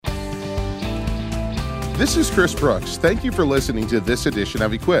This is Chris Brooks. Thank you for listening to this edition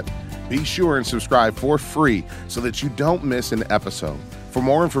of Equip. Be sure and subscribe for free so that you don't miss an episode. For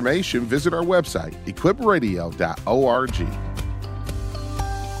more information, visit our website, equipradio.org.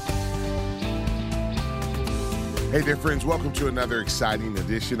 Hey there, friends. Welcome to another exciting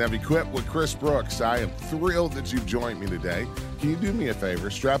edition of Equip with Chris Brooks. I am thrilled that you've joined me today. Can you do me a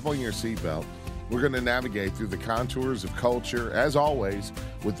favor? Strap on your seatbelt. We're going to navigate through the contours of culture, as always,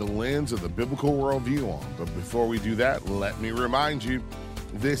 with the lens of the biblical worldview on. But before we do that, let me remind you,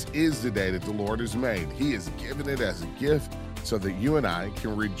 this is the day that the Lord has made. He has given it as a gift so that you and I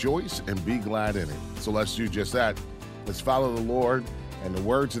can rejoice and be glad in it. So let's do just that. Let's follow the Lord and the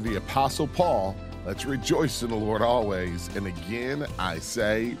words of the Apostle Paul. Let's rejoice in the Lord always. And again, I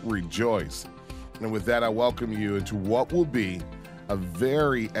say rejoice. And with that, I welcome you into what will be a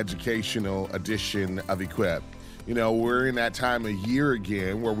very educational edition of Equip. You know, we're in that time of year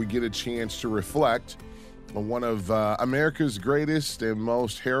again where we get a chance to reflect on one of America's greatest and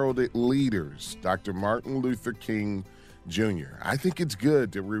most heralded leaders, Dr. Martin Luther King Jr. I think it's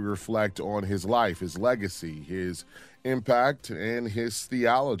good that we reflect on his life, his legacy, his impact, and his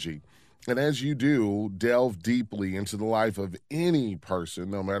theology. And as you do, delve deeply into the life of any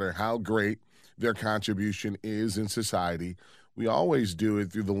person, no matter how great their contribution is in society. We always do it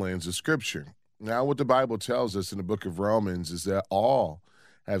through the lens of Scripture. Now, what the Bible tells us in the book of Romans is that all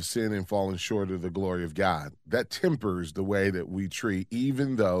have sinned and fallen short of the glory of God. That tempers the way that we treat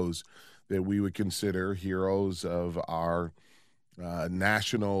even those that we would consider heroes of our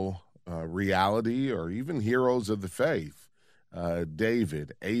national reality, or even heroes of the faith.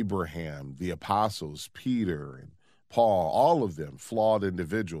 David, Abraham, the apostles, Peter, and Paul, all of them flawed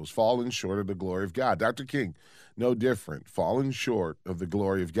individuals, falling short of the glory of God. Dr. King, no different, falling short of the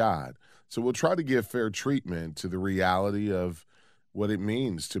glory of God. So we'll try to give fair treatment to the reality of what it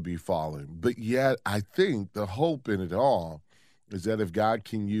means to be fallen. But yet, I think the hope in it all is that if God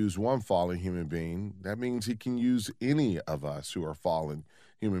can use one fallen human being, that means he can use any of us who are fallen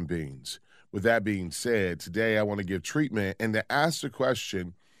human beings. With that being said, today I want to give treatment and to ask the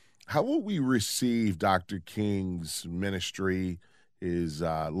question, how will we receive Dr. King's ministry, his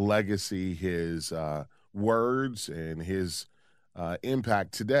legacy, his words, and his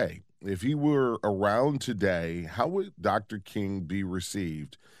impact today? If he were around today, how would Dr. King be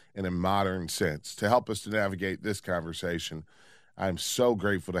received in a modern sense? To help us to navigate this conversation, I'm so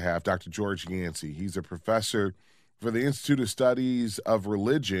grateful to have Dr. George Yancey. He's a professor for the Institute of Studies of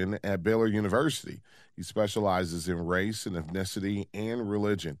Religion at Baylor University. He specializes in race and ethnicity and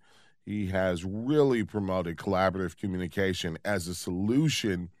religion. He has really promoted collaborative communication as a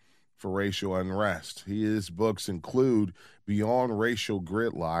solution for racial unrest. His books include Beyond Racial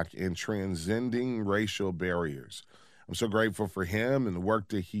Gridlock and Transcending Racial Barriers. I'm so grateful for him and the work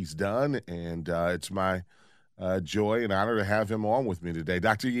that he's done, and it's my joy and honor to have him on with me today.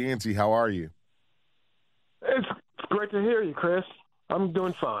 Dr. Yancey, how are you? It's great to hear you, Chris. I'm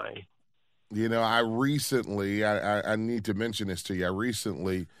doing fine. You know, I need to mention this to you. I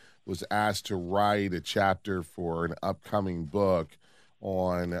recently was asked to write a chapter for an upcoming book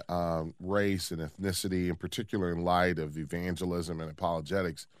on race and ethnicity, in particular in light of evangelism and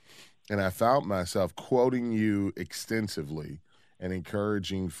apologetics. And I found myself quoting you extensively and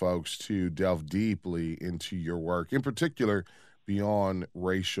encouraging folks to delve deeply into your work, in particular, Beyond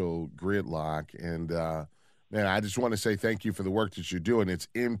Racial Gridlock. And, man, I just want to say thank you for the work that you're doing. It's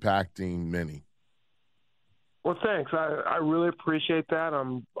impacting many. Well, thanks. I really appreciate that.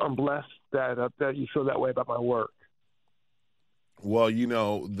 I'm blessed that you feel that way about my work. Well, you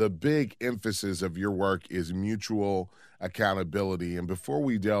know, the big emphasis of your work is mutual accountability. And before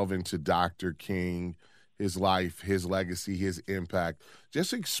we delve into Dr. King, his life, his legacy, his impact,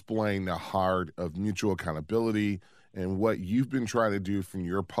 just explain the heart of mutual accountability and what you've been trying to do from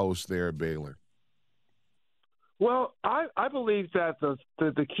your post there at Baylor. Well, I believe that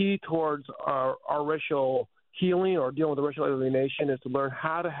the key towards our racial healing or dealing with the racial alienation is to learn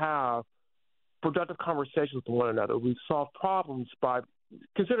how to have productive conversations with one another. We solve problems by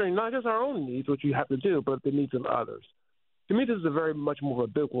considering not just our own needs, which you have to do, but the needs of others. To me, this is a very much more of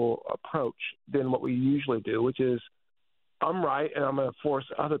a biblical approach than what we usually do, which is I'm right and I'm going to force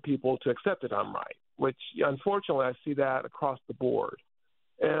other people to accept that I'm right, which unfortunately I see that across the board.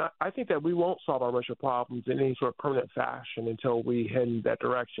 And I think that we won't solve our racial problems in any sort of permanent fashion until we head in that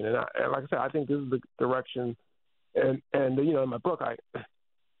direction. And like I said, I think this is the direction. And you know, in my book, I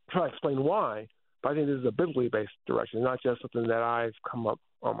try to explain why. But I think this is a biblically based direction, not just something that I've come up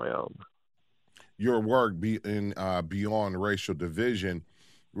on my own. Your work Beyond Racial Division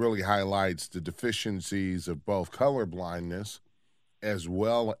really highlights the deficiencies of both colorblindness as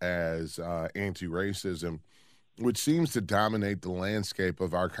well as anti-racism, which seems to dominate the landscape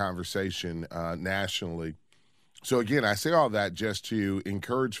of our conversation nationally. So again, I say all that just to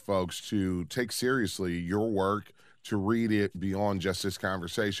encourage folks to take seriously your work, to read it beyond just this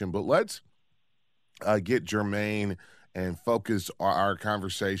conversation. But let's get germane and focus our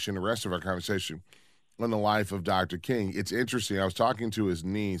conversation, the rest of our conversation, on the life of Dr. King. It's interesting. I was talking to his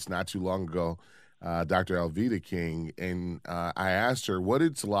niece not too long ago, Dr. Elvita King, and I asked her what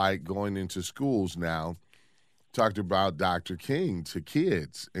it's like going into schools now, talked about Dr. King to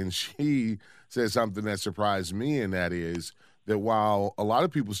kids. And she said something that surprised me, and that is that while a lot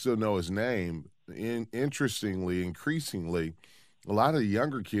of people still know his name, interestingly, increasingly, a lot of the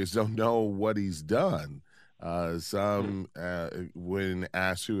younger kids don't know what he's done. Some, when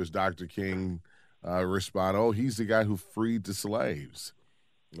asked who is Dr. King, respond, oh, he's the guy who freed the slaves,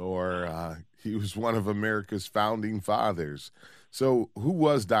 or he was one of America's founding fathers. So, who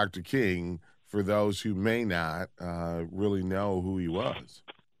was Dr. King for those who may not really know who he was?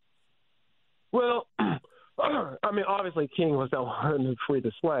 Well, I mean, obviously, King was the one who freed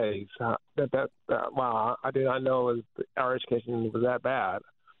the slaves. Wow, I did not know our education was that bad.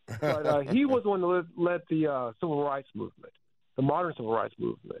 But he was the one that led the civil rights movement, the modern civil rights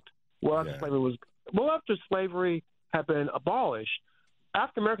movement. After slavery had been abolished,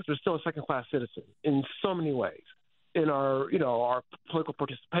 African Americans were still a second-class citizen in so many ways. In our political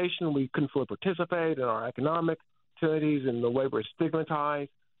participation, we couldn't fully participate in our economic activities, and the way we're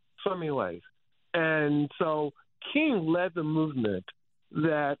stigmatized, so many ways. And so King led the movement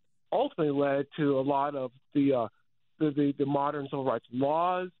that ultimately led to a lot of the modern civil rights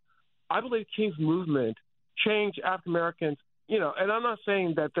laws. I believe King's movement changed African Americans, and I'm not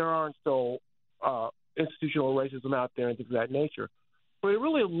saying that there aren't still institutional racism out there and things of that nature, but it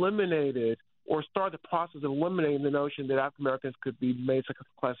really eliminated or started the process of eliminating the notion that African Americans could be made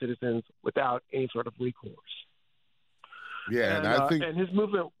second-class citizens without any sort of recourse. Yeah, and I think, and his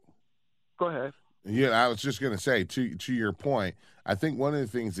movement. Go ahead. Yeah, I was just going to say, to your point, I think one of the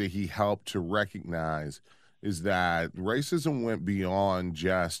things that he helped to recognize is that racism went beyond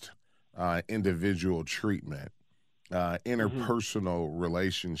just individual treatment, interpersonal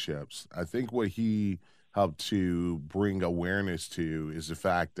relationships. I think what he helped to bring awareness to is the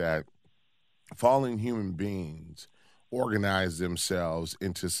fact that fallen human beings organize themselves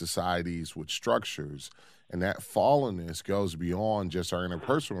into societies with structures, and that fallenness goes beyond just our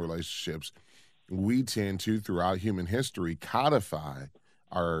interpersonal relationships. We tend to, throughout human history, codify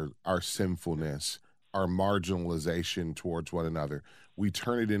our sinfulness, our marginalization towards one another. We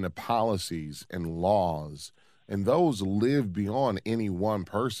turn it into policies and laws, and those live beyond any one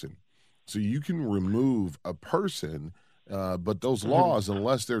person. So you can remove a person, but those laws,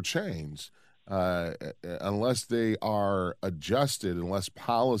 unless they're changed, unless they are adjusted, unless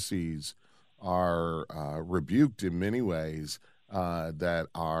policies are rebuked in many ways, that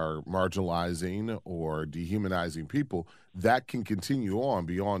are marginalizing or dehumanizing people, that can continue on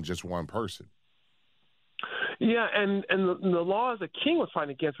beyond just one person. Yeah, and the laws that King was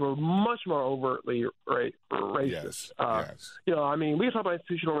fighting against were much more overtly racist. Yes. I mean, we talk about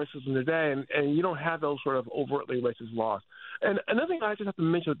institutional racism today, and you don't have those sort of overtly racist laws. And another thing I just have to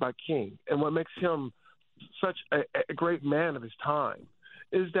mention about King and what makes him such a great man of his time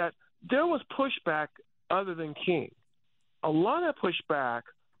is that there was pushback other than King. A lot of that pushback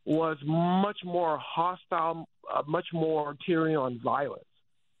was much more hostile, much more teetering on violence.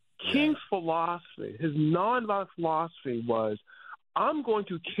 King's philosophy, his nonviolent philosophy was, I'm going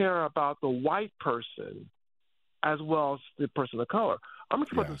to care about the white person as well as the person of color. I'm going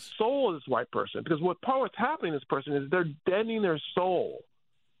to care about the soul of this white person, because what's happening to this person is they're deadening their soul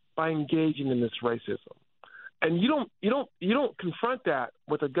by engaging in this racism. And you don't confront that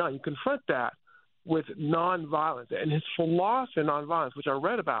with a gun. You confront that with nonviolence. And his philosophy of nonviolence, which I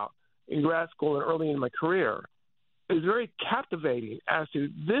read about in grad school and early in my career, is very captivating as to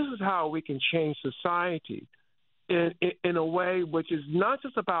this is how we can change society in a way which is not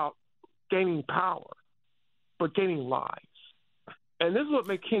just about gaining power, but gaining lives. And this is what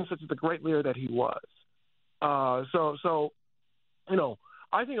made King such a great leader that he was.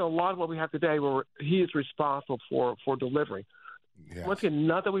 I think a lot of what we have today, where he is responsible for delivering. Yes. Once again,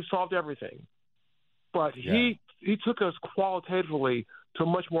 not that we've solved everything, but he took us qualitatively to a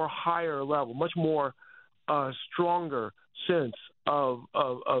much more higher level, much more stronger sense of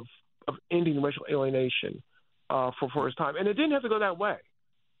ending racial alienation for his time. And it didn't have to go that way.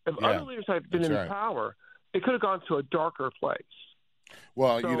 If other leaders had been in power, it could have gone to a darker place.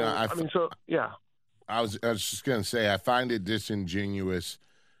 Well, I was was just going to say, I find it disingenuous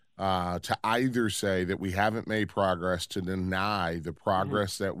to either say that we haven't made progress, to deny the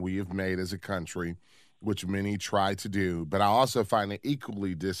progress that we have made as a country, which many try to do. But I also find it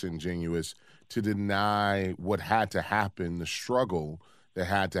equally disingenuous to deny what had to happen, the struggle that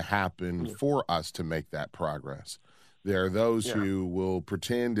had to happen for us to make that progress. There are those who will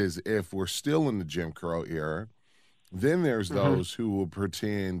pretend as if we're still in the Jim Crow era. Then there's those who will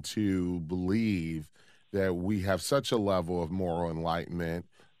pretend to believe that we have such a level of moral enlightenment,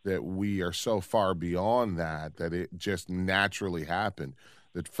 that we are so far beyond that, that it just naturally happened.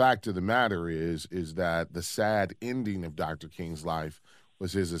 The fact of the matter is that the sad ending of Dr. King's life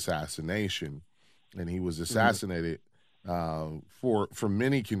was his assassination. And he was assassinated for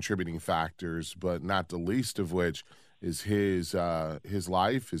many contributing factors, but not the least of which is his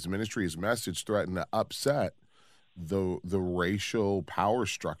life, his ministry, his message threatened to upset the racial power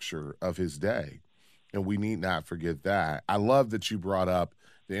structure of his day. And we need not forget that. I love that you brought up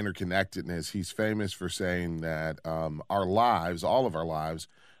the interconnectedness. He's famous for saying that our lives, all of our lives,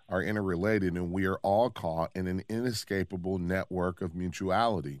 are interrelated, and we are all caught in an inescapable network of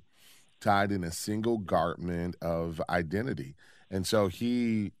mutuality, tied in a single garment of identity. And so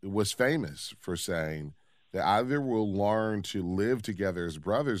he was famous for saying that either we'll learn to live together as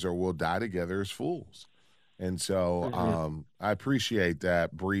brothers or we'll die together as fools. And so I appreciate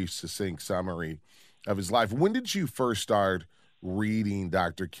that brief, succinct summary of his life. When did you first start reading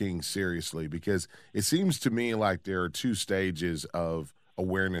Dr. King seriously? Because it seems to me like there are two stages of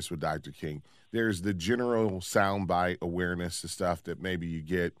awareness with Dr. King. There's the general soundbite awareness, the stuff that maybe you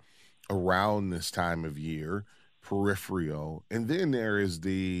get around this time of year, peripheral. And then there is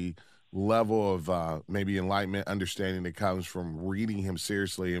the level of maybe enlightenment, understanding that comes from reading him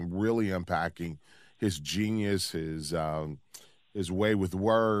seriously and really unpacking his genius, his way with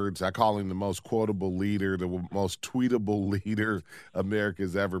words. I call him the most quotable leader, the most tweetable leader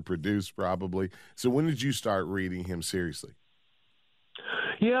America's ever produced, probably. So when did you start reading him seriously?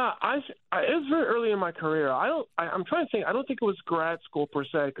 Yeah, it was very early in my career. I'm trying to think. I don't think it was grad school per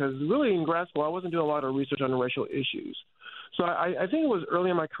se, because really in grad school I wasn't doing a lot of research on racial issues. So I think it was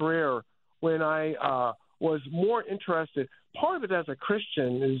early in my career when I was more interested. Part of it as a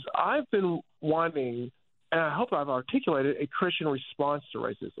Christian is I've been wanting, and I hope I've articulated, a Christian response to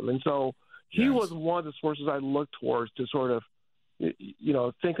racism. And so he was one of the sources I looked towards to sort of,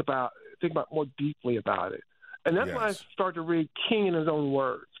 think about more deeply about it. And that's when I started to read King in his own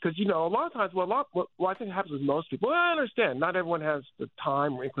words. Because, a lot of times, what I think happens with most people, I understand, not everyone has the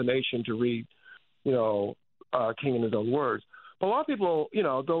time or inclination to read, King in his own words. But a lot of people,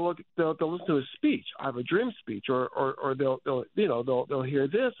 they'll listen to his speech, I Have a Dream speech, or they'll hear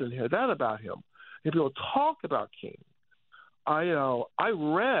this and hear that about him. And people talk about King. I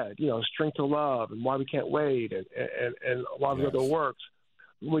read, Strength to Love and Why We Can't Wait and a lot of other works,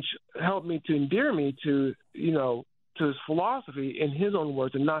 which helped me to endear me to his philosophy in his own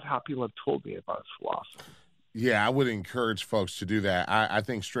words and not how people have told me about his philosophy. Yeah, I would encourage folks to do that. I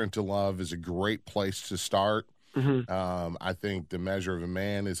think Strength to Love is a great place to start. I think The Measure of a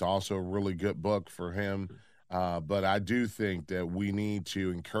Man is also a really good book for him. But I do think that we need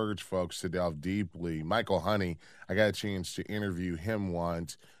to encourage folks to delve deeply. Michael Honey, I got a chance to interview him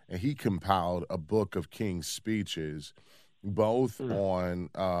once, and he compiled a book of King's speeches, both on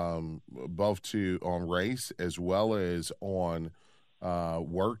race as well as on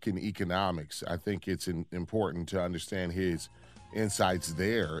work and economics. I think it's important to understand his insights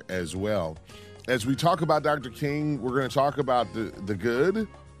there as well. As we talk about Dr. King, we're going to talk about the good.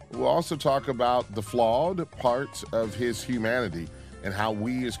 We'll also talk about the flawed parts of his humanity and how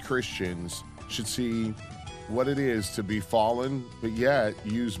we as Christians should see what it is to be fallen, but yet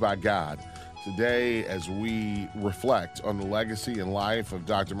used by God. Today, as we reflect on the legacy and life of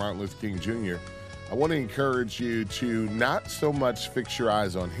Dr. Martin Luther King Jr., I want to encourage you to not so much fix your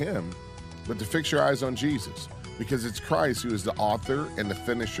eyes on him, but to fix your eyes on Jesus, because it's Christ who is the author and the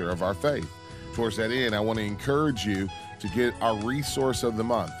finisher of our faith. Towards that end, I want to encourage you to get our resource of the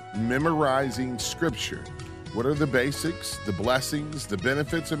month, Memorizing Scripture. What are the basics, the blessings, the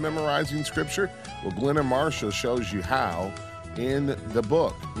benefits of memorizing Scripture? Well, Glenna Marshall shows you how in the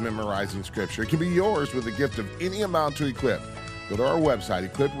book, Memorizing Scripture. It can be yours with a gift of any amount to Equip. Go to our website,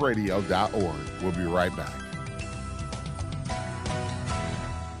 equipradio.org. We'll be right back.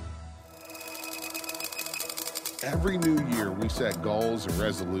 Every new year, we set goals and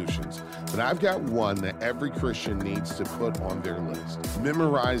resolutions, but I've got one that every Christian needs to put on their list: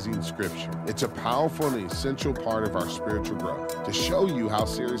 memorizing Scripture. It's a powerful and essential part of our spiritual growth. To show you how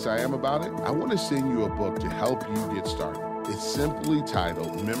serious I am about it, I want to send you a book to help you get started. It's simply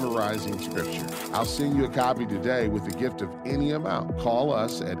titled Memorizing Scripture. I'll send you a copy today with a gift of any amount. Call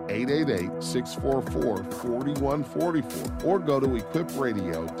us at 888-644-4144 or go to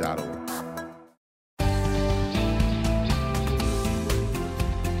equipradio.org.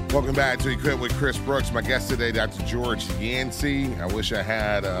 Welcome back to Equip with Chris Brooks. My guest today, Dr. George Yancey. I wish I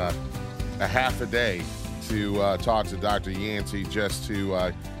had a half a day to talk to Dr. Yancey just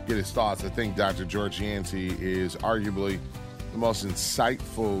to get his thoughts. I think Dr. George Yancey is arguably the most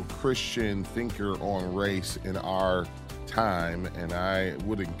insightful Christian thinker on race in our time, and I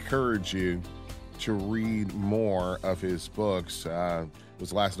would encourage you to read more of his books. It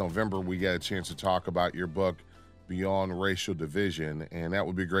was last November we got a chance to talk about your book, Beyond Racial Division, and that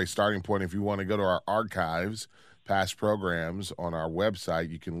would be a great starting point. If you want to go to our archives, past programs on our website,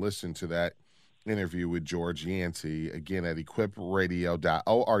 you can listen to that interview with George Yancey, again, at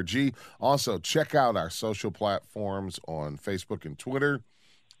equipradio.org. Also, check out our social platforms on Facebook and Twitter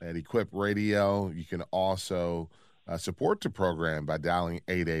at Equip Radio. You can also support the program by dialing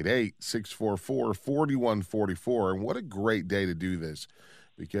 888-644-4144. And what a great day to do this,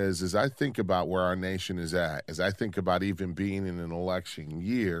 because as I think about where our nation is at, as I think about even being in an election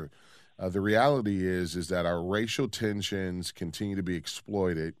year, the reality is that our racial tensions continue to be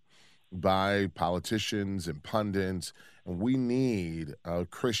exploited by politicians and pundits, and we need a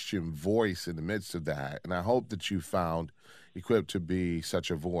Christian voice in the midst of that. And I hope that you found Equipped to be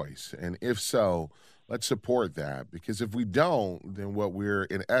such a voice. And if so, let's support that, because if we don't, then what we're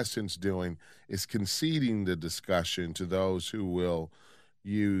in essence doing is conceding the discussion to those who will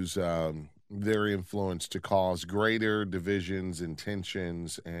use their influence to cause greater divisions and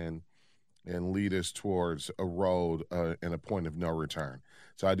tensions and lead us towards a road and a point of no return.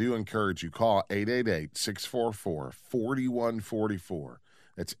 So I do encourage you, call 888-644-4144.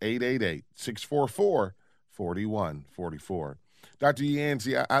 That's 888-644-4144. Dr.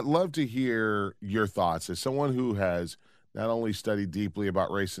 Yancey, I'd love to hear your thoughts as someone who has not only studied deeply about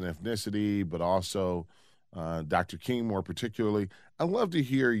race and ethnicity, but also Dr. King more particularly. I'd love to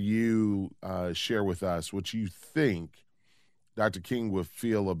hear you share with us what you think Dr. King would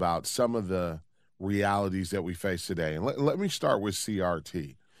feel about some of the realities that we face today. And let me start with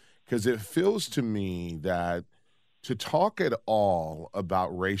CRT, because it feels to me that to talk at all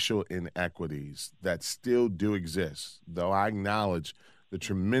about racial inequities that still do exist, though I acknowledge the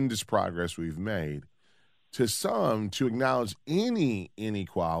tremendous progress we've made, to some, to acknowledge any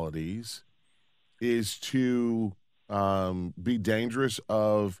inequalities is to be dangerous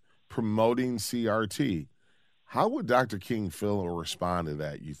of promoting CRT. How would Dr. King feel or respond to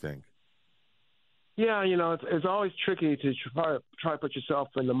that, you think? Yeah, it's always tricky to try to put yourself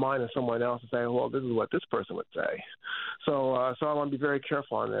in the mind of someone else and say, well, this is what this person would say. So I want to be very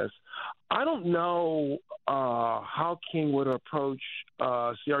careful on this. I don't know how King would approach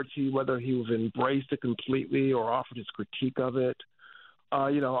CRT, whether he would embrace it completely or offer his critique of it.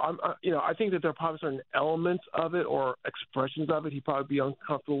 I think that there are probably certain elements of it or expressions of it he'd probably be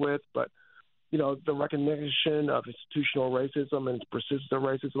uncomfortable with, but the recognition of institutional racism and persistence of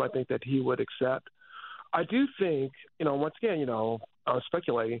racism, I think that he would accept. I do think, once again, I'm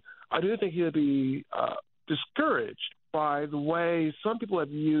speculating, I do think he would be discouraged by the way some people have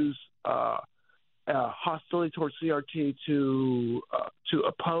used hostility towards CRT to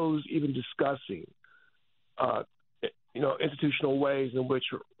oppose even discussing, institutional ways in which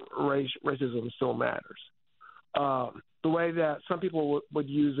racism still matters. The way that some people would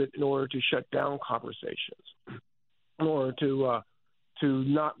use it in order to shut down conversations, in order to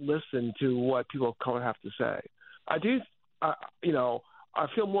not listen to what people of color have to say. I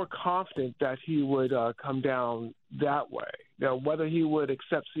feel more confident that he would come down that way. Whether he would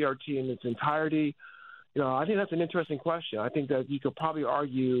accept CRT in its entirety, I think that's an interesting question. I think that you could probably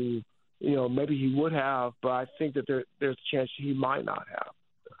argue, maybe he would have, but I think that there's a chance he might not have.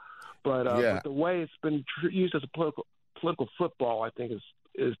 But the way it's been used as a political football, I think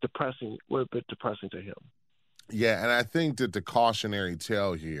is depressing, a little bit depressing to him. Yeah, and I think that the cautionary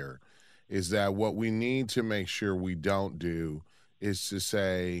tale here is that what we need to make sure we don't do is to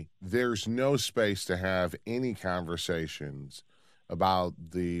say there's no space to have any conversations about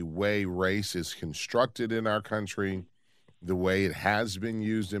the way race is constructed in our country, the way it has been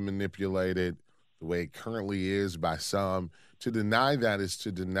used and manipulated, the way it currently is by some. To deny that is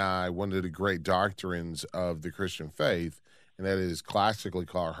to deny one of the great doctrines of the Christian faith, and that is classically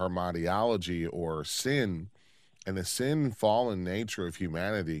called hermeneutiology, or sin, and the sin fallen nature of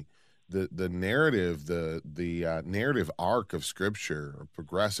humanity. The narrative, the narrative arc of Scripture, of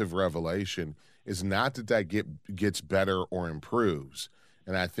progressive revelation, is not that gets better or improves.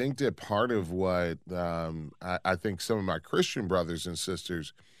 And I think that part of what I think some of my Christian brothers and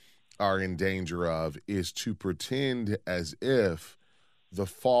sisters are in danger of is to pretend as if the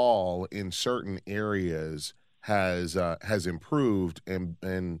fall in certain areas has improved,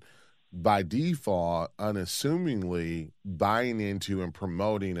 and by default, unassumingly buying into and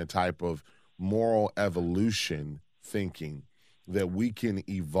promoting a type of moral evolution thinking that we can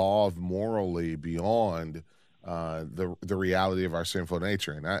evolve morally beyond the reality of our sinful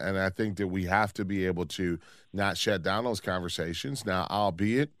nature. And I think that we have to be able to not shut down those conversations. Now,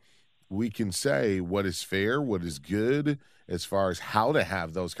 albeit we can say what is fair, what is good, as far as how to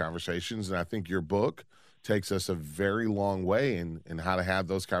have those conversations. And I think your book takes us a very long way in how to have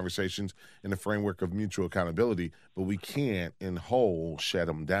those conversations in the framework of mutual accountability, but we can't in whole shut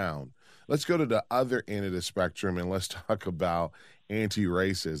them down. Let's go to the other end of the spectrum and let's talk about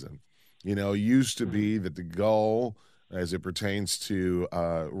anti-racism. You know, it used to be that the goal as it pertains to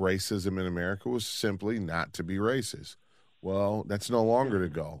racism in America was simply not to be racist. Well, that's no longer the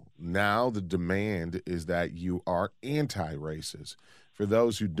goal. Now the demand is that you are anti-racist. For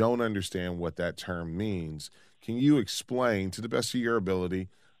those who don't understand what that term means, can you explain to the best of your ability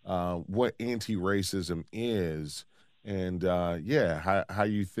what anti-racism is and, how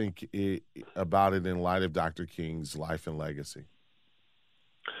you think about it in light of Dr. King's life and legacy?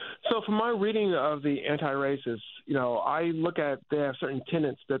 So, from my reading of the anti-racists, I look at they have certain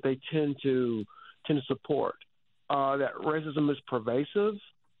tenets that they tend to support. That racism is pervasive,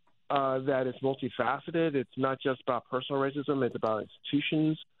 that it's multifaceted. It's not just about personal racism; it's about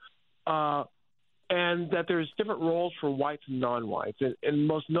institutions, and that there's different roles for whites and non-whites, and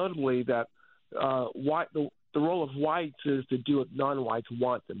most notably that the role of whites is to do what non-whites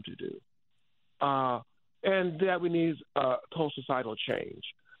want them to do, and that we need total societal change.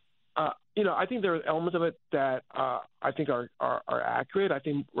 I think there are elements of it that I think are accurate. I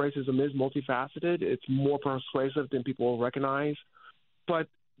think racism is multifaceted. It's more persuasive than people recognize. But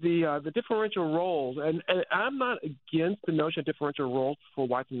the differential roles, and I'm not against the notion of differential roles for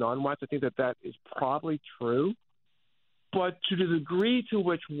whites and non-whites. I think that is probably true. But to the degree to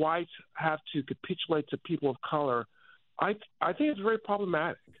which whites have to capitulate to people of color, I think it's very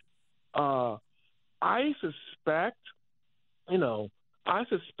problematic. I suspect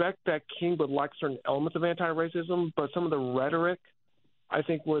that King would like certain elements of anti-racism, but some of the rhetoric, I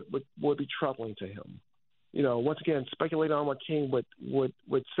think, would be troubling to him. Once again, speculating on what King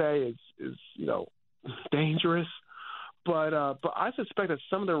would say is dangerous. But I suspect that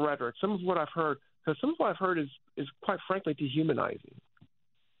some of the rhetoric, some of what I've heard is quite frankly dehumanizing.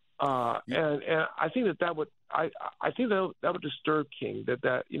 And I think that would disturb King.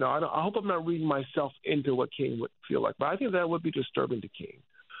 I hope I'm not reading myself into what King would feel like, but I think that would be disturbing to King.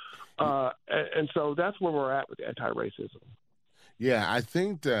 And so that's where we're at with anti-racism. Yeah, I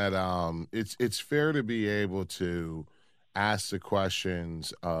think that it's fair to be able to ask the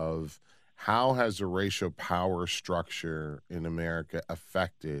questions of how has the racial power structure in America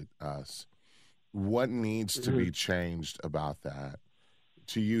affected us? What needs to be changed about that?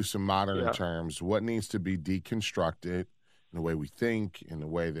 To use some modern terms, what needs to be deconstructed in the way we think, in the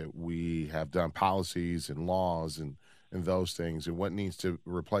way that we have done policies and laws and those things, and what needs to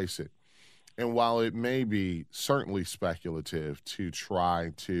replace it. And while it may be certainly speculative to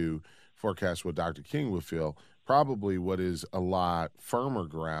try to forecast what Dr. King would feel, probably what is a lot firmer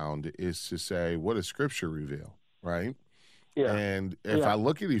ground is to say, what does Scripture reveal, right? Yeah. And if I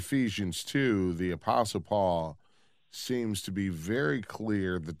look at Ephesians 2, the Apostle Paul seems to be very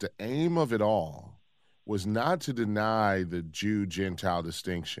clear that the aim of it all was not to deny the Jew-Gentile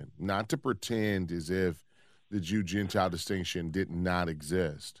distinction, not to pretend as if the Jew-Gentile distinction did not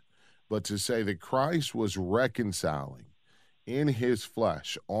exist, but to say that Christ was reconciling in his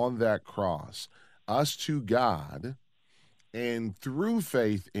flesh on that cross us to God, and through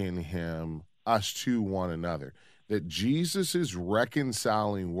faith in him, us to one another. That Jesus'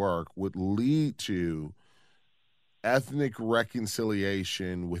 reconciling work would lead to ethnic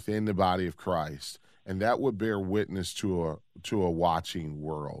reconciliation within the body of Christ, and that would bear witness to a watching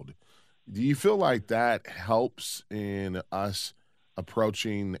world. Do you feel like that helps in us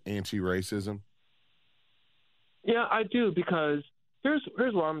approaching anti-racism? Yeah, I do, because here's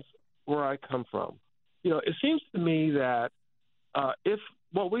where I come from. It seems to me that if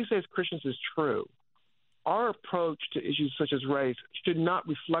what we say as Christians is true, our approach to issues such as race should not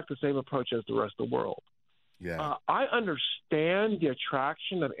reflect the same approach as the rest of the world. Yeah. I understand the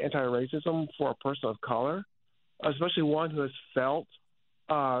attraction of anti-racism for a person of color, especially one who has felt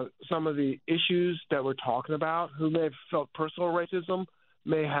some of the issues that we're talking about, who may have felt personal racism,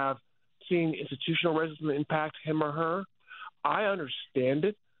 may have seen institutional racism impact him or her. I understand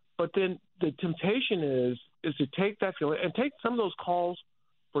it, but then the temptation is to take that feeling and take some of those calls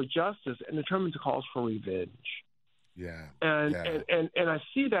for justice and determine the calls for revenge. Yeah. And Yeah. and I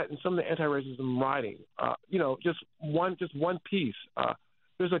see that in some of the anti-racism writing. Just one piece.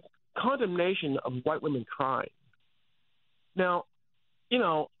 There's a condemnation of white women crying. Now,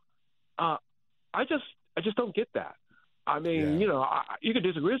 I just don't get that. I mean, Yeah. you could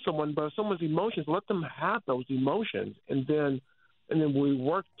disagree with someone, but someone's emotions, let them have those emotions, and then we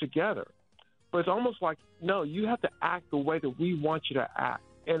work together. But it's almost like, no, you have to act the way that we want you to act.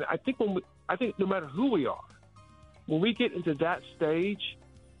 And I think no matter who we are, when we get into that stage,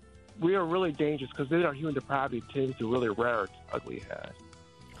 we are really dangerous because then our human depravity tends to really rear its ugly head.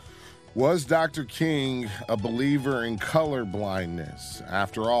 Was Dr. King a believer in color blindness?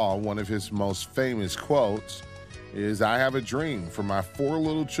 After all, one of his most famous quotes is, "I have a dream for my 4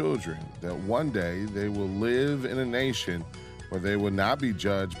 little children that one day they will live in a nation where they will not be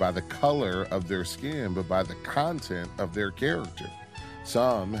judged by the color of their skin, but by the content of their character."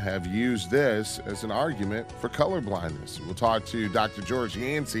 Some have used this as an argument for color blindness. We'll talk to Dr. George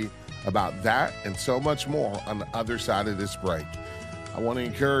Yancey about that and so much more on the other side of this break. I want to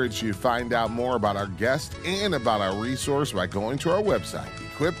encourage you to find out more about our guest and about our resource by going to our website,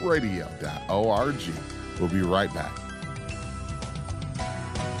 equipradio.org. We'll be right back.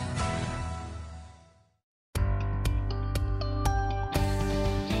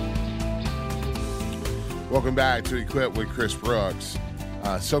 Welcome back to Equip with Chris Brooks.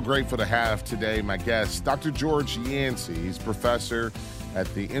 So grateful to have today my guest, Dr. George Yancey. He's professor at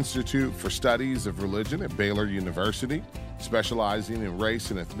the Institute for Studies of Religion at Baylor University, specializing in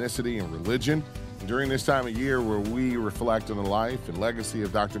race and ethnicity and religion. And during this time of year where we reflect on the life and legacy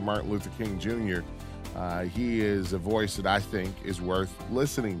of Dr. Martin Luther King Jr., he is a voice that I think is worth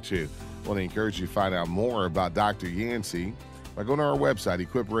listening to. I want to encourage you to find out more about Dr. Yancey by going to our website,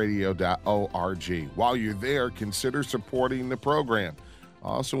 equipradio.org. While you're there, consider supporting the program. I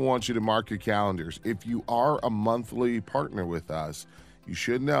also want you to mark your calendars. If you are a monthly partner with us, you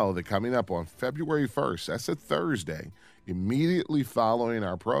should know that coming up on February 1st, that's a Thursday, immediately following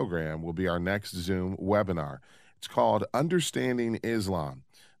our program will be our next Zoom webinar. It's called Understanding Islam.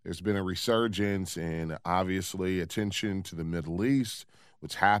 There's been a resurgence in, obviously, attention to the Middle East,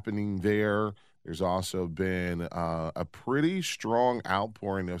 what's happening there. There's also been a pretty strong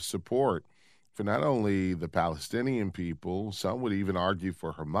outpouring of support for not only the Palestinian people, some would even argue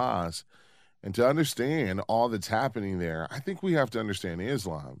for Hamas. And to understand all that's happening there, I think we have to understand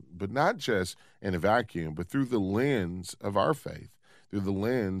Islam, but not just in a vacuum, but through the lens of our faith, through the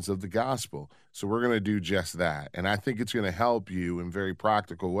lens of the gospel. So we're going to do just that. And I think it's going to help you in very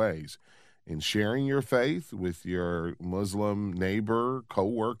practical ways in sharing your faith with your Muslim neighbor,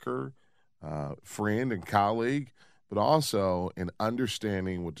 coworker, friend, and colleague, but also in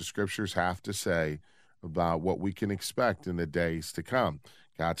understanding what the scriptures have to say about what we can expect in the days to come.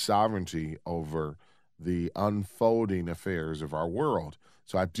 God's sovereignty over the unfolding affairs of our world.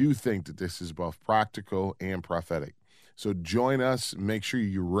 So I do think that this is both practical and prophetic. So join us. Make sure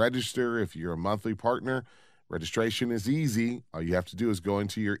you register if you're a monthly partner. Registration is easy. All you have to do is go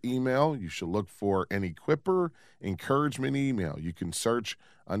into your email. You should look for an Equipper Encouragement email. You can search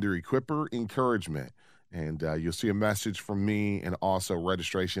under Equipper Encouragement, and you'll see a message from me and also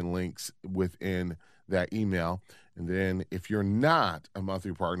registration links within that email. And then if you're not a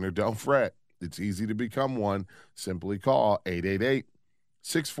monthly partner, don't fret. It's easy to become one. Simply call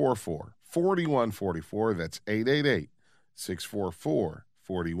 888-644-4144. That's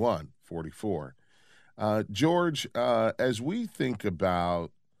 888-644-4144. George, as we think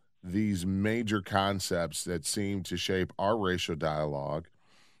about these major concepts that seem to shape our racial dialogue,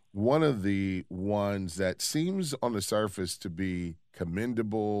 one of the ones that seems on the surface to be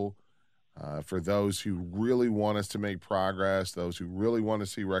commendable for those who really want us to make progress, those who really want to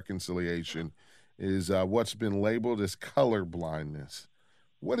see reconciliation, is what's been labeled as color blindness.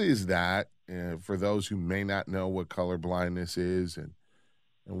 What is that for those who may not know what color blindness is? And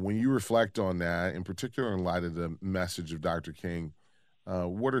when you reflect on that, in particular in light of the message of Dr. King,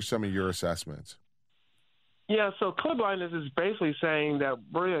 what are some of your assessments? Yeah, so colorblindness is basically saying that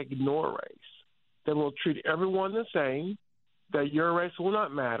we're going to ignore race, that we'll treat everyone the same, that your race will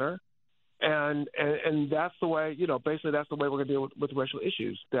not matter, and that's the way, basically that's the way we're going to deal with racial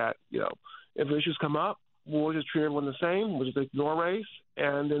issues, that, if issues come up, we'll just treat everyone the same, we'll just ignore race,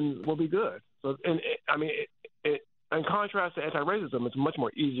 and then we'll be good. So, in contrast to anti-racism, it's much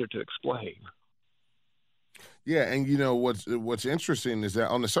more easier to explain. Yeah, and what's interesting is that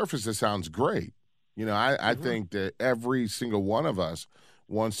on the surface it sounds great. I think that every single one of us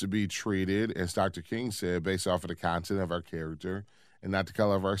wants to be treated, as Dr. King said, based off of the content of our character and not the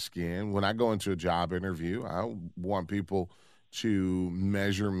color of our skin. When I go into a job interview, I want people to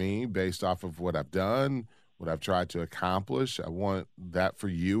measure me based off of what I've done, what I've tried to accomplish. I want that for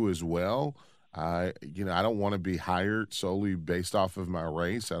you as well. I don't want to be hired solely based off of my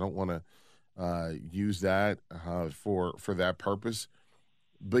race. I don't want to use that for that purpose.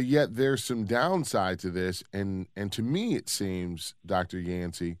 But yet there's some downside to this, and to me it seems, Dr.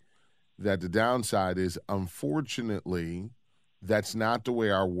 Yancey, that the downside is, unfortunately, that's not the way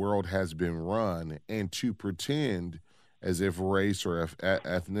our world has been run. And to pretend as if race or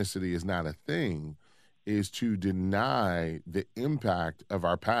ethnicity is not a thing is to deny the impact of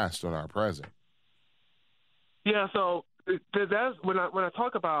our past on our present. Yeah, so that's when I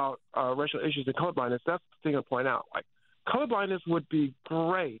talk about racial issues and colorblindness, that's the thing I point out. Like, colorblindness would be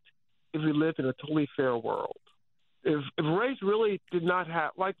great if we lived in a totally fair world. If race really did not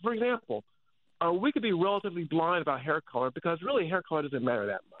have, like, for example, we could be relatively blind about hair color because really hair color doesn't matter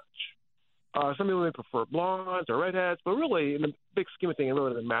that much. Some people may prefer blondes or redheads, but really, in the big scheme of things, it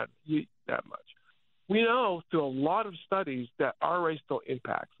really doesn't matter that much. We know through a lot of studies that our race still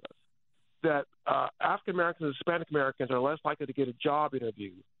impacts us, that African Americans and Hispanic Americans are less likely to get a job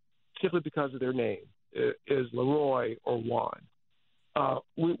interview simply because of their name, is Leroy or Juan.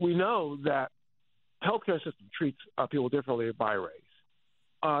 We know that healthcare system treats people differently by race.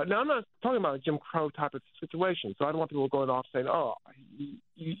 Now, I'm not talking about a Jim Crow type of situation, so I don't want people going off saying, oh,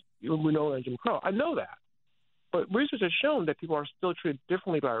 we know they're Jim Crow. I know that. But research has shown that people are still treated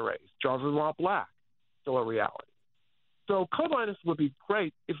differently by race. Jarvis Law Black, still a reality. So colorblindness would be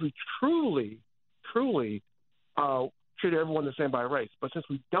great if we truly treat everyone the same by race. But since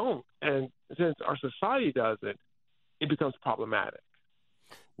we don't, and since our society doesn't, it becomes problematic.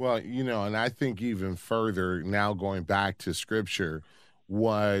 Well, and I think even further, now going back to Scripture,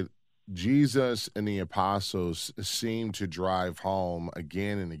 what Jesus and the apostles seem to drive home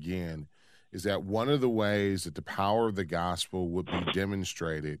again and again is that one of the ways that the power of the gospel would be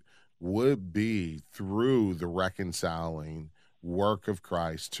demonstrated would be through the reconciling work of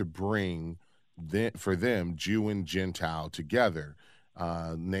Christ to bring for them, Jew and Gentile together,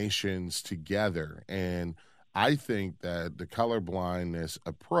 nations together. And I think that the colorblindness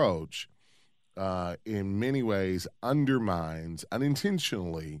approach in many ways undermines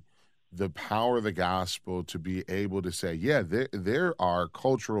unintentionally the power of the gospel to be able to say, yeah, there are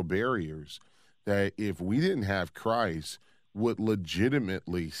cultural barriers that if we didn't have Christ would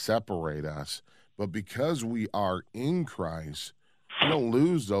legitimately separate us. But because we are in Christ, we don't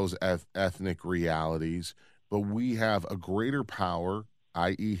lose those ethnic realities, but we have a greater power,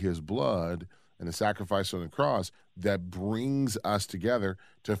 i.e. his blood and the sacrifice on the cross, that brings us together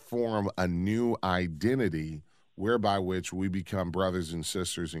to form a new identity whereby which we become brothers and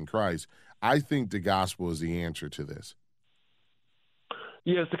sisters in Christ. I think the gospel is the answer to this.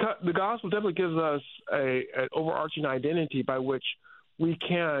 Yes, the gospel definitely gives us an overarching identity by which we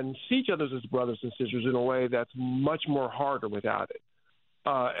can see each other as brothers and sisters in a way that's much more harder without it.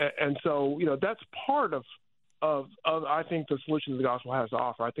 And so, that's part of I think the solution the gospel has to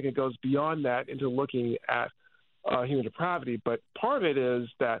offer. I think it goes beyond that into looking at human depravity. But part of it is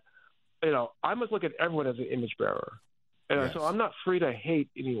that, I must look at everyone as an image bearer. And Yes. So I'm not free to hate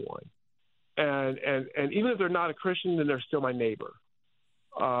anyone. And even if they're not a Christian, then they're still my neighbor.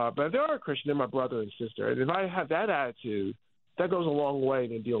 But if they are a Christian, they're my brother and sister. And if I have that attitude, that goes a long way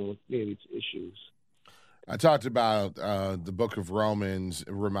in dealing with many of these issues. I talked about the book of Romans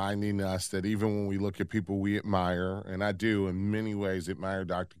reminding us that even when we look at people we admire, and I do in many ways admire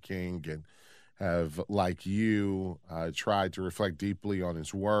Dr. King and have, like you, tried to reflect deeply on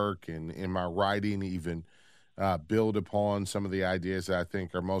his work, and in my writing even build upon some of the ideas that I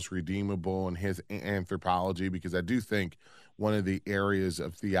think are most redeemable in his anthropology, because I do think one of the areas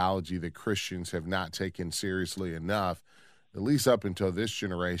of theology that Christians have not taken seriously enough, at least up until this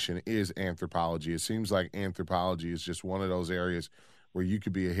generation, is anthropology. It seems like anthropology is just one of those areas where you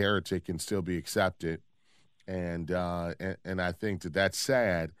could be a heretic and still be accepted. And I think that that's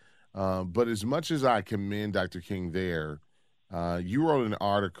sad. But as much as I commend Dr. King there, you wrote an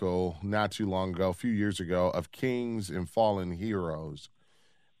article not too long ago, a few years ago, of kings and fallen heroes.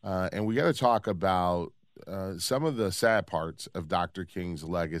 And we got to talk about some of the sad parts of Dr. King's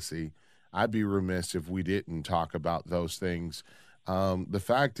legacy. I'd be remiss if we didn't talk about those things. The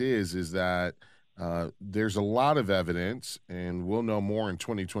fact is that there's a lot of evidence, and we'll know more in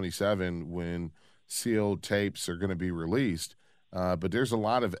 2027 when sealed tapes are going to be released. But there's a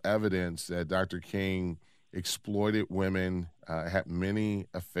lot of evidence that Dr. King exploited women, had many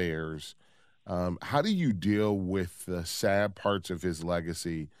affairs, How do you deal with the sad parts of his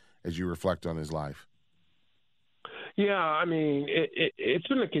legacy as you reflect on his life? Yeah, I mean, it's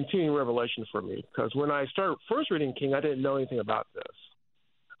been a continuing revelation for me because when I started first reading King, I didn't know anything about this,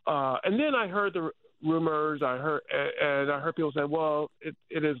 and then I heard the rumors. I heard people say, "Well,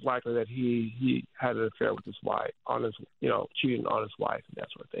 it is likely that he had an affair with his wife, cheating on his wife and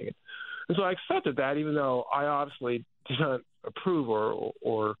that sort of thing." And so I accepted that, even though I obviously did not approve or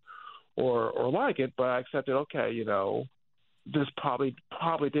like it, but I accepted. Okay, this probably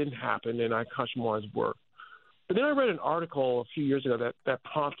didn't happen, and I concentrated more on his work. But then I read an article a few years ago that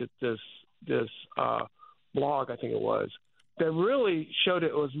prompted this blog, I think it was, that really showed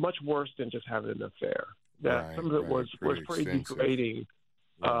it was much worse than just having an affair. That some of it was pretty degrading.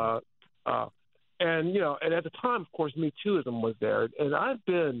 Yeah. And at the time, of course, Me Tooism was there, and I've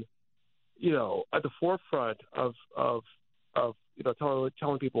been, at the forefront of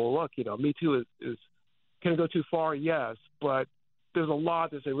telling people, look, Me Too is can go too far, yes, but there's a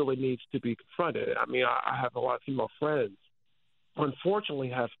lot that really needs to be confronted. I mean, I have a lot of female friends who unfortunately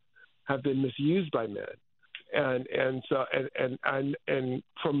have been misused by men. And so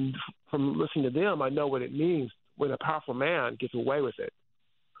from listening to them, I know what it means when a powerful man gets away with it.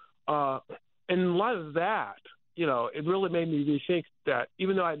 And in light of that, it really made me rethink that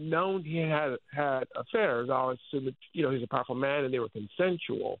even though I'd known he had affairs, I always assumed that, he's a powerful man and they were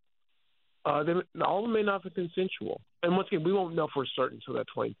consensual. All of them may not be consensual. And once again, we won't know for certain until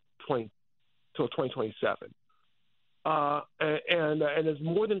 2027. And there's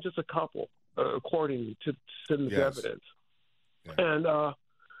more than just a couple, according to this evidence. Yeah.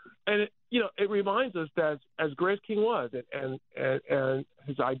 And it reminds us that as great as King was, and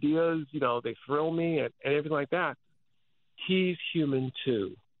his ideas, they thrill me and everything like that, he's human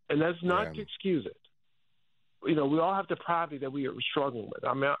too. And that's not to excuse it. We all have depravity that we are struggling with.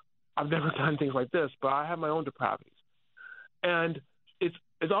 I mean, I've never done things like this, but I have my own depravities. And it's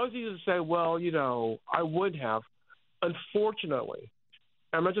always easy to say, well, I would have. Unfortunately,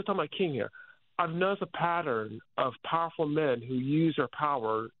 I'm not just talking about King here, I've noticed a pattern of powerful men who use their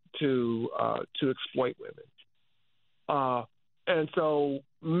power to exploit women. And so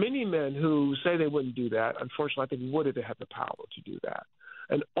many men who say they wouldn't do that, unfortunately, I think would if they had the power to do that.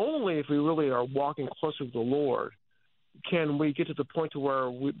 And only if we really are walking closer to the Lord can we get to the point to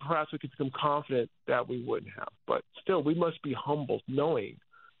where perhaps we could become confident that we wouldn't have. But still, we must be humble, knowing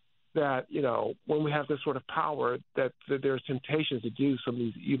that, when we have this sort of power, that there's temptations to do some of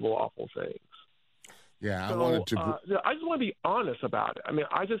these evil, awful things. Yeah, so, I just want to be honest about it. I mean,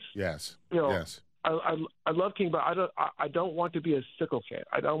 I just yes. I love King, but I don't want to be a sycophant.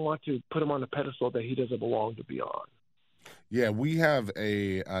 I don't want to put him on a pedestal that he doesn't belong to be on. Yeah, we have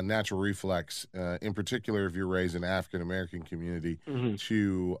a natural reflex, in particular, if you're raised in the African American community,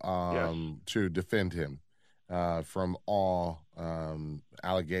 to defend him from all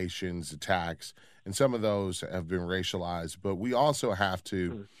allegations, attacks, and some of those have been racialized. But we also have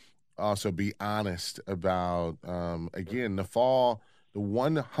to also be honest about, again, the fall, the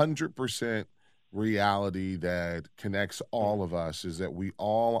 100% reality that connects all of us is that we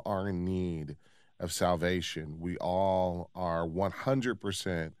all are in need of salvation. We all are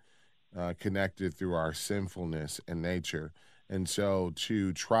 100% connected through our sinfulness and nature. And so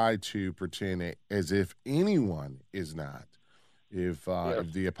to try to pretend as if anyone is not, if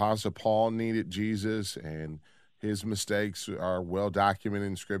the Apostle Paul needed Jesus and his mistakes are well documented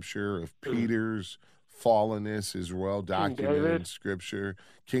in Scripture, if Peter's fallenness is well documented in Scripture,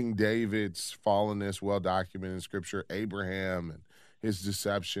 King David's fallenness well documented in Scripture, Abraham and his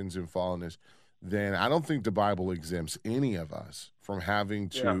deceptions and fallenness, then I don't think the Bible exempts any of us from having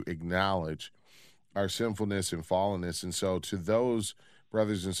to acknowledge our sinfulness and fallenness. And so to those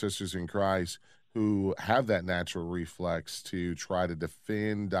brothers and sisters in Christ who have that natural reflex to try to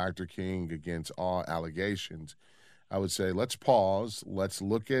defend Dr. King against all allegations, I would say let's pause. Let's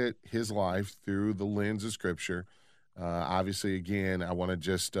look at his life through the lens of Scripture. Obviously, again, I want to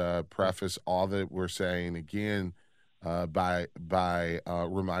just preface all that we're saying again by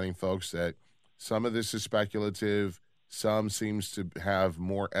reminding folks that some of this is speculative. Some seems to have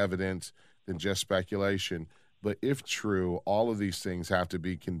more evidence than just speculation. But if true, all of these things have to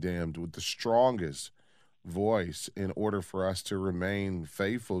be condemned with the strongest voice in order for us to remain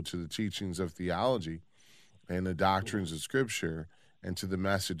faithful to the teachings of theology and the doctrines of Scripture and to the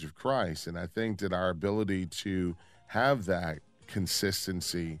message of Christ. And I think that our ability to have that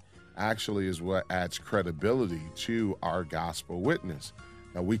consistency actually is what adds credibility to our gospel witness.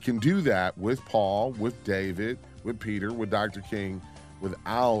 Now, we can do that with Paul, with David, with Peter, with Dr. King,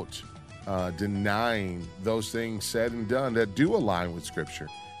 without denying those things said and done that do align with Scripture.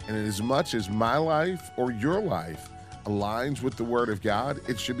 And as much as my life or your life aligns with the Word of God,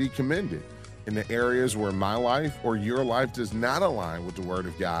 it should be commended. In the areas where my life or your life does not align with the Word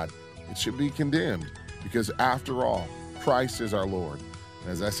of God, it should be condemned. Because after all, Christ is our Lord.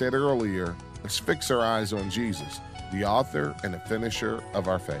 And as I said earlier, let's fix our eyes on Jesus, the author and the finisher of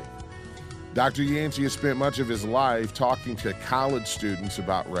our faith. Dr. Yancey has spent much of his life talking to college students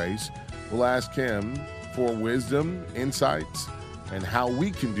about race. We'll ask him for wisdom, insights, and how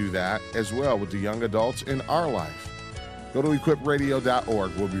we can do that as well with the young adults in our life. Go to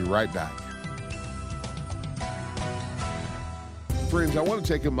equipradio.org. We'll be right back. Friends, I want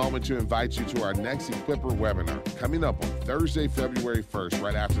to take a moment to invite you to our next Equipper webinar coming up on Thursday, February 1st,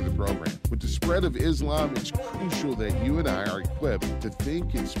 right after the program. With the spread of Islam, it's crucial that you and I are equipped to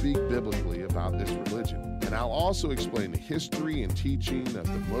think and speak biblically about this religion. And I'll also explain the history and teaching of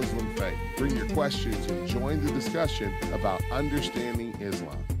the Muslim faith. Bring your questions and join the discussion about understanding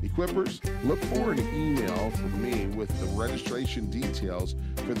Islam. Equippers, look for an email from me with the registration details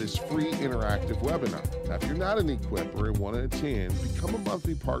for this free interactive webinar. Now, if you're not an Equipper and want to attend, become a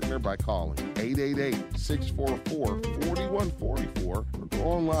monthly partner by calling 888-644-4144 or go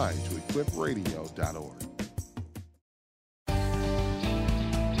online to equipradio.org.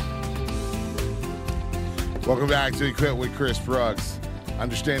 Welcome back to Equip with Chris Brooks.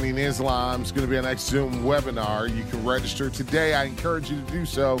 Understanding Islam is going to be our next Zoom webinar. You can register today. I encourage you to do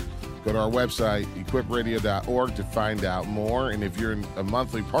so. Go to our website, equipradio.org, to find out more. And if you're a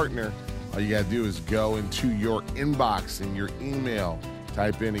monthly partner, all you got to do is go into your inbox in your email,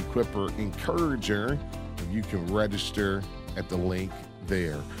 type in Equipper Encourager, and you can register at the link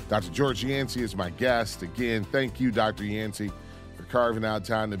there. Dr. George Yancey is my guest. Again, thank you, Dr. Yancey, for carving out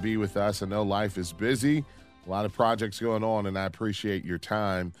time to be with us. I know life is busy. A lot of projects going on, and I appreciate your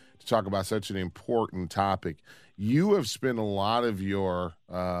time to talk about such an important topic. You have spent a lot of your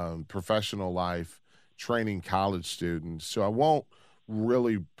professional life training college students, so I won't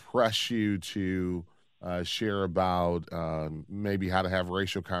really press you to share about maybe how to have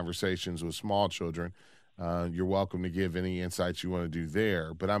racial conversations with small children. You're welcome to give any insights you want to do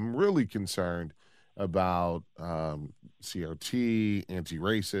there, but I'm really concerned about CRT,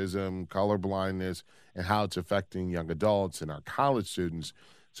 anti-racism, colorblindness, and how it's affecting young adults and our college students.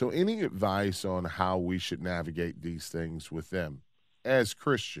 So any advice on how we should navigate these things with them as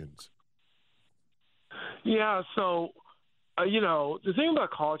Christians? Yeah, so, the thing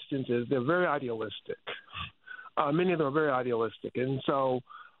about college students is they're very idealistic. Many of them are very idealistic. And so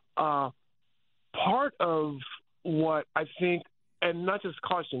part of what I think, and not just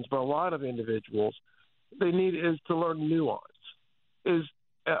college students, but a lot of individuals, they need is to learn nuance. There's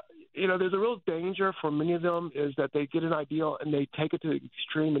a real danger for many of them is that they get an ideal and they take it to the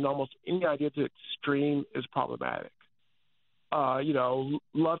extreme, and almost any idea to the extreme is problematic.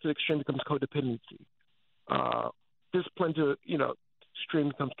 Love to the extreme becomes codependency. Discipline to,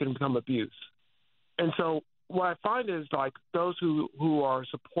 extreme can become abuse. And so what I find is like those who are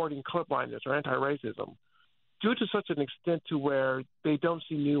supporting colorblindness or anti-racism do it to such an extent to where they don't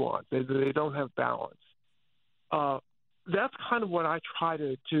see nuance. They don't have balance. That's kind of what I try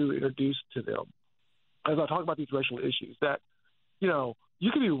to introduce to them as I talk about these racial issues, that, you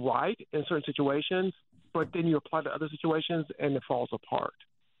can be right in certain situations, but then you apply to other situations and it falls apart.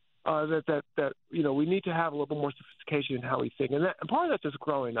 We need to have a little bit more sophistication in how we think. And part of that's just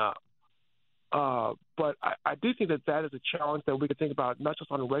growing up. But I do think that is a challenge that we can think about, not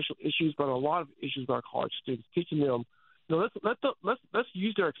just on racial issues, but on a lot of issues with our college students, teaching them, let's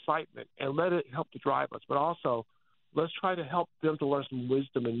use their excitement and let it help to drive us, but also let's try to help them to learn some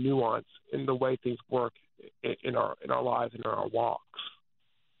wisdom and nuance in the way things work in our lives and in our walks.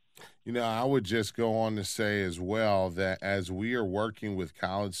 I would just go on to say as well that as we are working with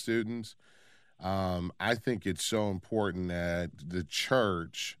college students, I think it's so important that the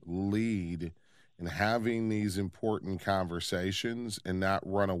church lead in having these important conversations and not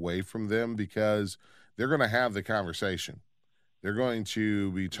run away from them, because they're going to have the conversation. They're going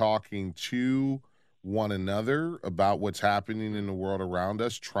to be talking to one another about what's happening in the world around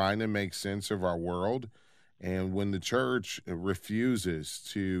us, trying to make sense of our world. And when the church refuses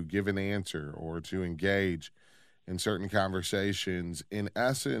to give an answer or to engage in certain conversations, in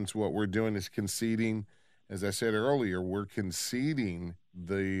essence, what we're doing is conceding, as I said earlier, we're conceding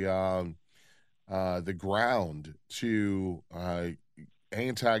the ground to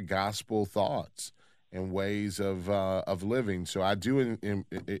anti-gospel thoughts and ways of living. So I do,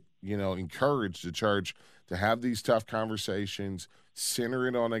 encourage the church to have these tough conversations, center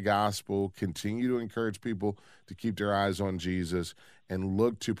it on the gospel, continue to encourage people to keep their eyes on Jesus, and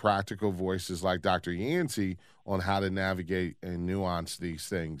look to practical voices like Dr. Yancey on how to navigate and nuance these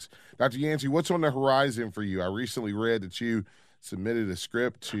things. Dr. Yancey, what's on the horizon for you? I recently read that you submitted a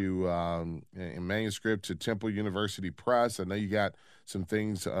script to a manuscript to Temple University Press. I know you got some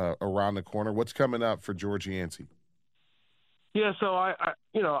things around the corner. What's coming up for George Yancey? Yeah, so I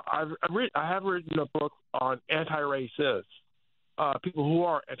have written a book on anti-racists, people who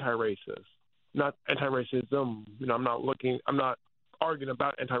are anti-racist, not anti-racism. I'm not arguing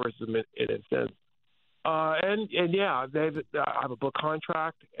about anti-racism in a sense. And yeah, I have a book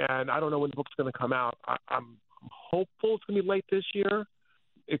contract, and I don't know when the book's going to come out. I'm hopeful it's going to be late this year.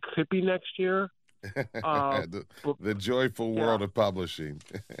 It could be next year. The joyful world of publishing.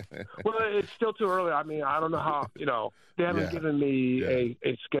 Well, it's still too early. I mean, I don't know how. They haven't given me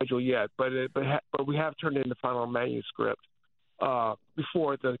a schedule yet, but we have turned in the final manuscript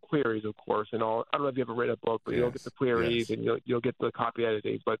before the queries, of course. And all. I don't know if you ever read a book, but you'll get the queries and you'll get the copy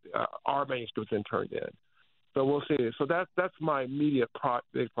editing. But our manuscript's been turned in, so we'll see. So that's my immediate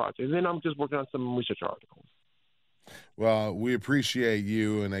big project, and then I'm just working on some research articles. Well, we appreciate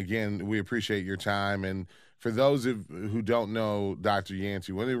you, and again, we appreciate your time. And for those who don't know Dr.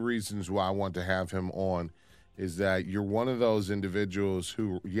 Yancey, one of the reasons why I want to have him on is that you're one of those individuals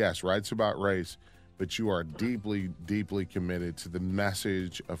who, yes, writes about race, but you are deeply, deeply committed to the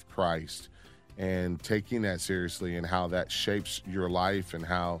message of Christ and taking that seriously and how that shapes your life and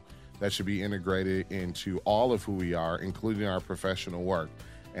how that should be integrated into all of who we are, including our professional work.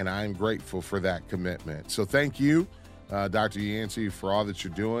 And I'm grateful for that commitment. So thank you, Dr. Yancey, for all that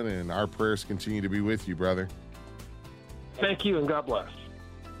you're doing, and our prayers continue to be with you, brother. Thank you, and God bless.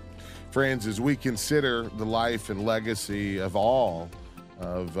 Friends, as we consider the life and legacy of all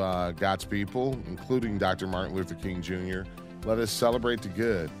of God's people, including Dr. Martin Luther King Jr., let us celebrate the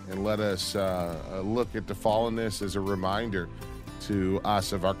good, and let us look at the fallenness as a reminder to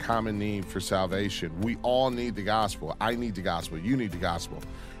us of our common need for salvation. We all need the gospel. I need the gospel. You need the gospel.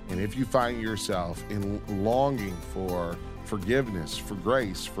 And if you find yourself in longing for forgiveness, for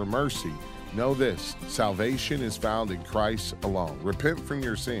grace, for mercy, know this: salvation is found in Christ alone. Repent from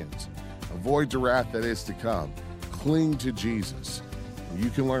your sins. Avoid the wrath that is to come. Cling to Jesus.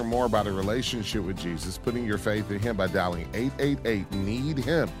 You can learn more about a relationship with Jesus, putting your faith in him, by dialing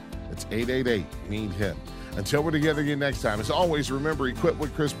 888-NEED-HIM. That's 888-NEED-HIM. Until we're together again next time, as always, remember, Equipped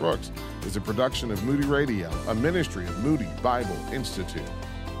with Chris Brooks is a production of Moody Radio, a ministry of Moody Bible Institute.